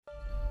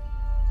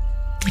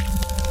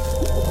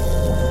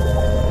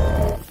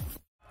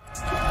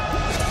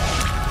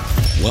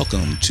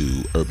Welcome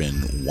to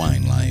Urban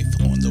Wine Life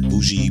on the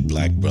Bougie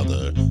Black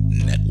Brother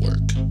Network.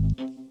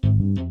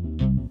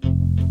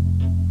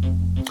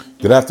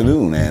 Good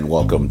afternoon and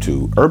welcome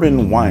to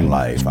Urban Wine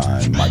Life.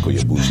 I'm Michael,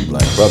 your Bougie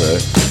Black Brother,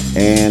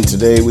 and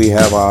today we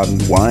have our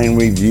wine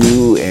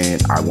review,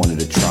 and I wanted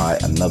to try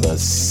another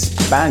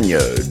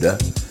Spaniard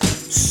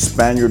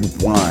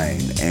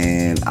wine,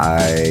 and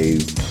I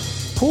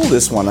pulled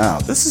this one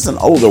out. This is an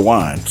older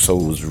wine, so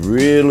it was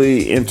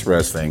really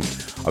interesting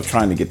of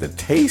trying to get the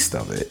taste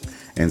of it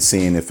and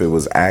seeing if it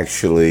was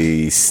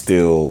actually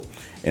still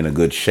in a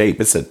good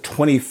shape. It's a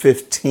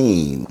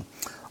 2015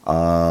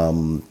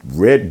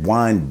 red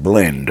wine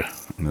blend,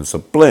 and it's a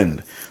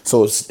blend.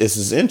 So this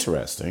is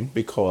interesting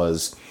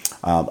because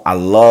I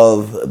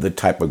love the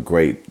type of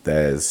grape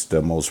that's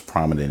the most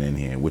prominent in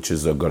here, which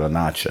is a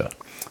Garnacha.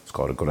 It's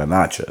called a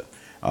Garnacha.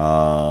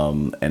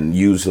 And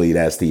usually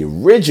that's the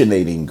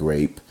originating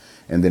grape.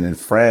 And then in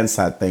France,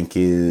 I think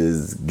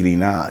is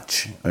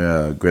Grenache.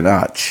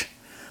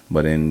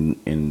 But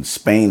in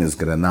Spain is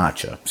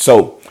Garnacha.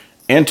 So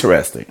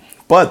interesting.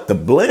 But the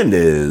blend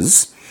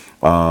is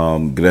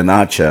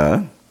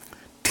Garnacha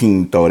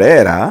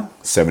Tintorera,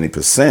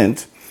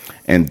 70%.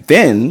 And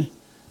then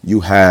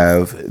you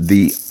have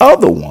the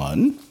other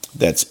one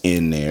that's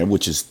in there,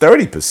 which is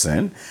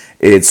 30%.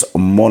 It's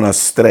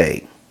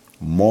Monastrell.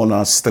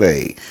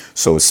 Monastrell.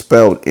 So it's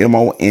spelled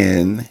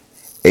Monastrell.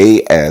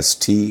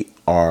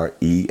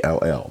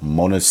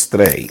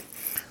 Monastrell.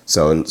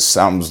 So it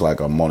sounds like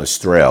a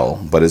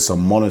Monastrell, but it's a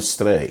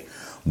Monastrell.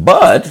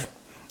 But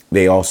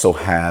they also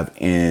have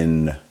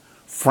in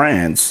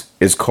France,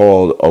 it's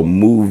called a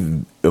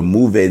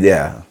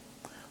Mouveda.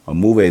 A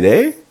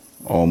Mouveda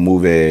or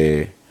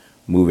Mouveda.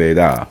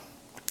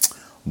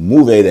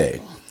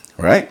 Mouveda,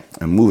 right?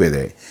 A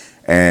Mouveda.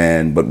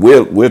 But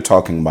we're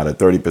talking about a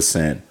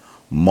 30%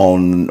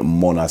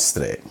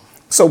 Monastrell.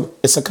 So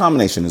it's a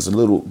combination. It's a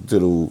little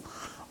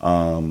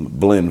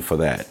blend for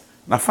that.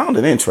 And I found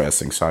it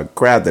interesting, so I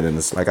grabbed it, and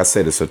it's like I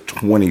said, it's a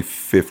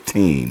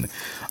 2015.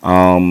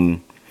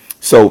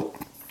 So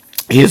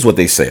here's what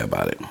they say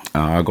about it.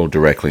 I'll go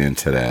directly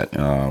into that.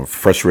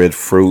 Fresh red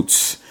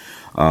fruits,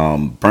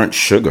 burnt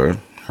sugar,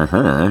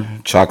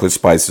 chocolate,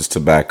 spices,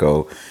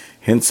 tobacco,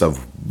 hints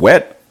of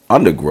wet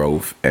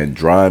undergrowth, and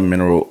dry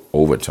mineral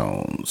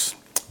overtones.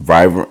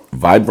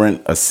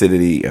 Vibrant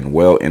acidity and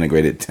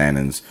well-integrated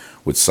tannins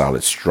with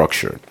solid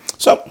structure.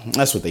 So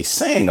that's what they're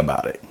saying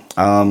about it.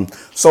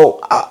 So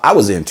I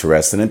was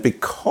interested in it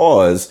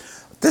because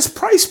this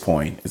price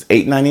point is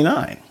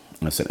 $8.99.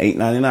 It's an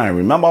 $8.99.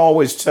 Remember, I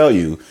always tell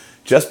you,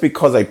 just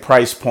because a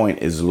price point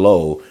is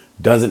low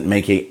doesn't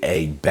make it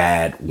a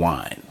bad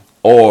wine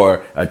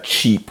or a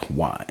cheap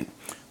wine.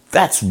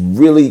 That's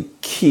really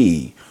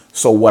key.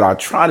 So what I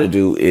try to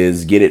do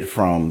is get it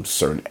from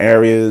certain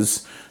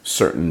areas,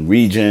 certain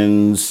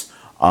regions,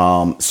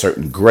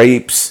 certain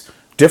grapes,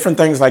 different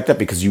things like that,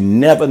 because you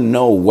never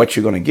know what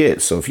you're going to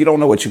get. So if you don't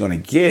know what you're going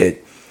to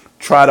get,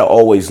 try to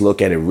always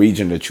look at a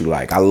region that you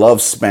like. I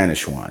love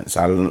Spanish wines.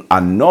 I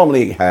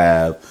normally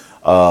have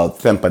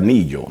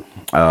Tempranillo,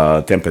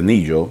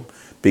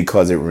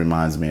 because it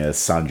reminds me of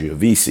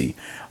Sangiovese.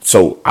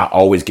 So I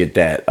always get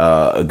that.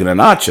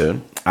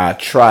 Garnacha, I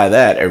try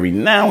that every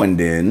now and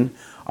then.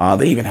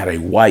 They even had a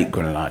white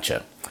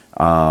Garnacha.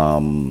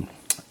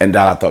 And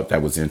I thought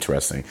that was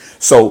interesting.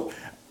 So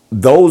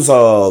those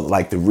are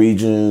like the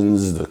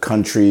regions, the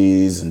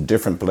countries, and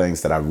different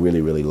blends that I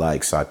really, really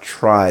like. So I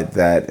tried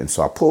that. And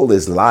so I pulled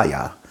this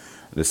Laya.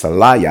 This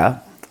Laya.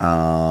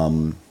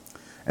 And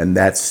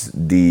that's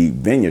the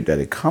vineyard that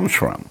it comes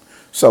from.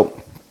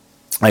 So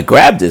I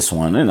grabbed this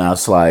one and I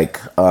was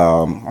like,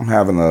 I'm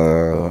having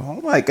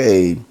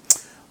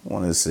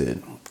what is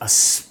it? A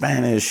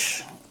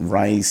Spanish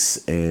rice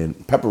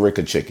and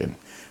paprika chicken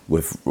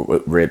with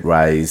red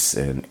rice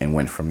and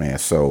went from there.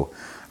 So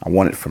I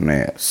want it from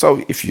there.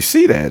 So if you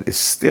see that,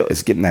 it's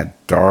getting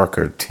that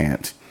darker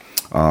tint.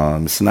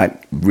 It's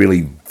not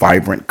really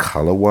vibrant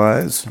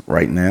color-wise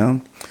right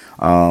now.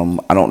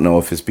 I don't know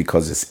if it's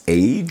because it's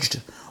aged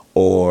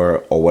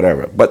or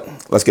whatever. But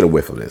let's get a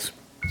whiff of this.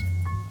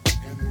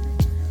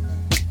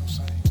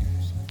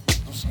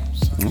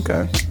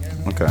 Okay.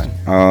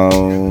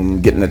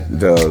 Getting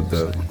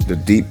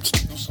the deep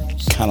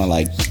kind of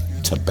like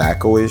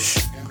tobacco-ish.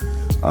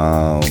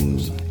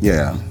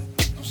 Yeah.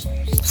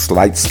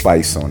 Slight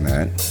spice on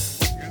that.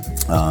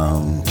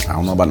 I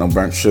don't know about no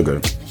burnt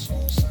sugar.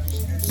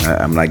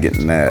 I'm not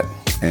getting that.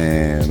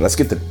 And let's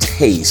get the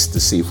taste to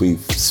see if we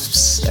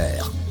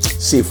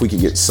can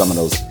get some of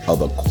those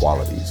other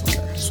qualities on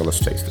that. So let's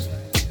taste it.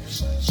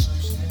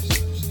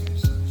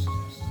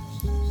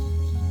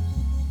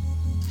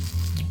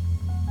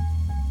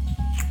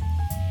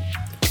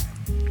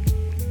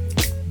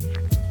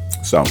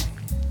 So,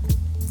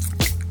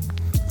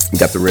 you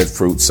got the red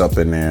fruits up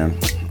in there,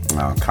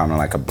 kind of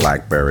like a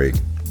blackberry.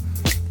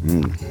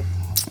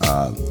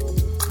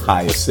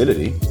 High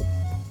acidity,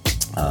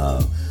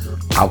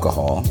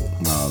 alcohol.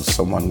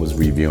 Someone was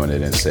reviewing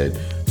it and said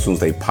as soon as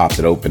they popped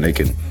it open, they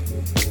could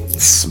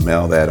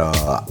smell that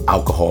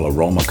alcohol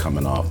aroma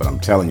coming off. And I'm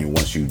telling you,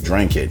 once you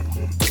drink it,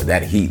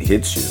 that heat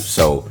hits you.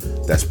 So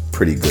that's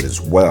pretty good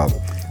as well.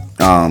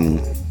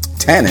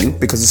 Tannin,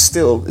 because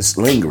it's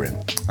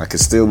lingering. I can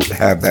still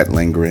have that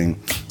lingering.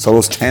 So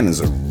those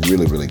tannins are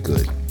really, really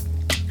good.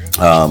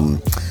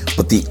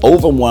 But the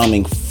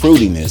overwhelming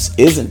fruitiness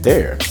isn't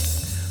there.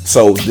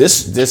 So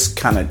this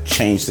kind of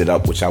changed it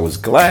up, which I was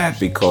glad,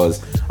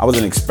 because I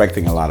wasn't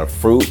expecting a lot of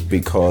fruit,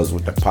 because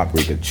with the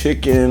paprika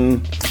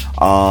chicken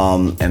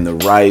and the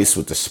rice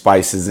with the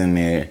spices in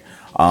there,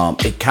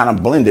 it kind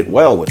of blended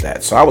well with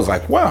that. So I was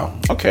like, wow,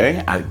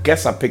 okay, I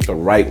guess I picked the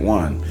right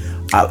one.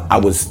 I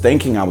was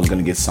thinking I was going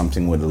to get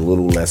something with a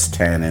little less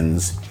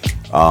tannins,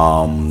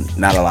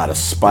 not a lot of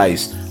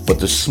spice, but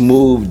to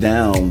smooth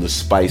down the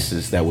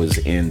spices that was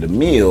in the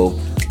meal,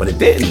 but it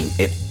didn't.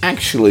 It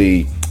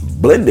actually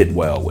blended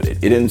well with it.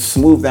 It didn't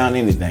smooth down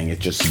anything. It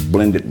just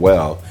blended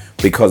well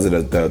because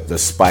of the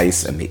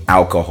spice and the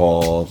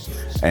alcohol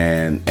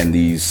and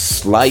these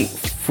slight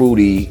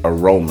fruity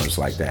aromas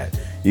like that.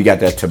 You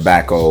got that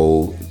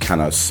tobacco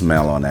kind of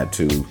smell on that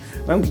too.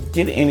 I don't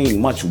get any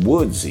much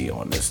woodsy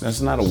on this.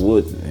 There's not a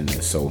wood in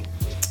this, so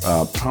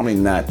probably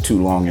not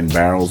too long in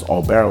barrels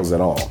or barrels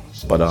at all.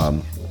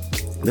 But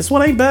this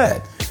one ain't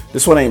bad.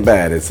 This one ain't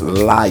bad. It's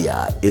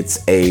Laya.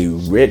 It's a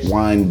red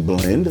wine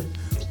blend.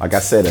 Like I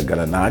said, a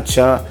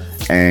Garnacha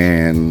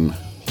and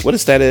what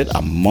is that?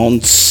 A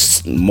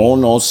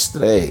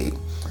Monastrell.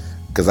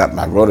 Because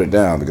I wrote it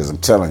down because I'm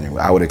telling you,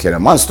 I would have carried a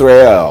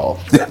Monastrell,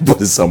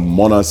 but it's a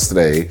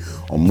Monastrell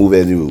or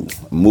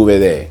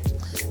Mouvede,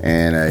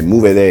 and a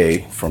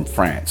Mouvede from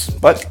France.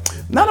 But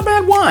not a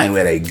bad wine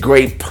with a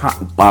great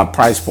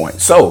price point.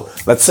 So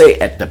let's say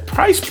at the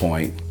price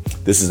point,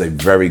 this is a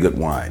very good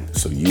wine.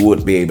 So you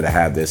would be able to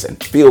have this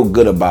and feel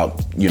good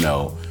about,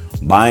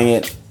 buying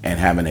it and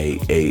having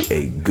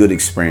a good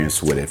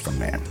experience with it from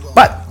there.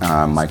 But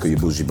Michael, your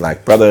bougie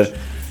black brother.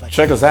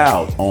 Check us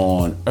out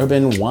on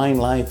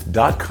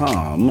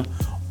urbanwinelife.com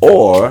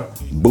or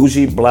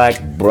Bougie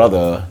Black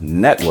Brother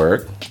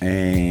Network,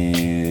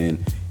 and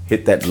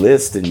hit that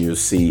list and you'll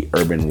see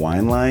Urban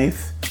Wine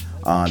Life,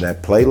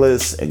 that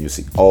playlist, and you'll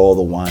see all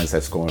the wines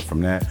that's going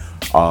from that.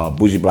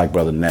 Bougie Black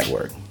Brother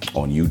Network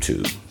on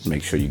YouTube.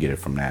 Make sure you get it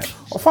from that.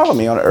 Or follow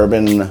me on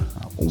Urban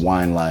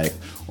Wine Life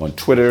on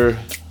Twitter,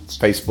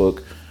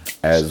 Facebook,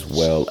 as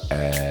well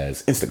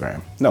as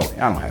Instagram. No,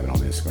 I don't have it on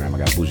Instagram. I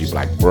got Bougie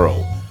Black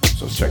Bro.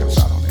 So check us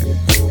out on there.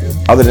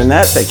 Other than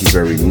that, thank you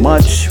very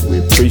much. We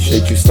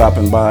appreciate you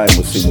stopping by, and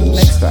we'll see you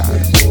next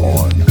time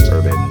on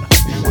Urban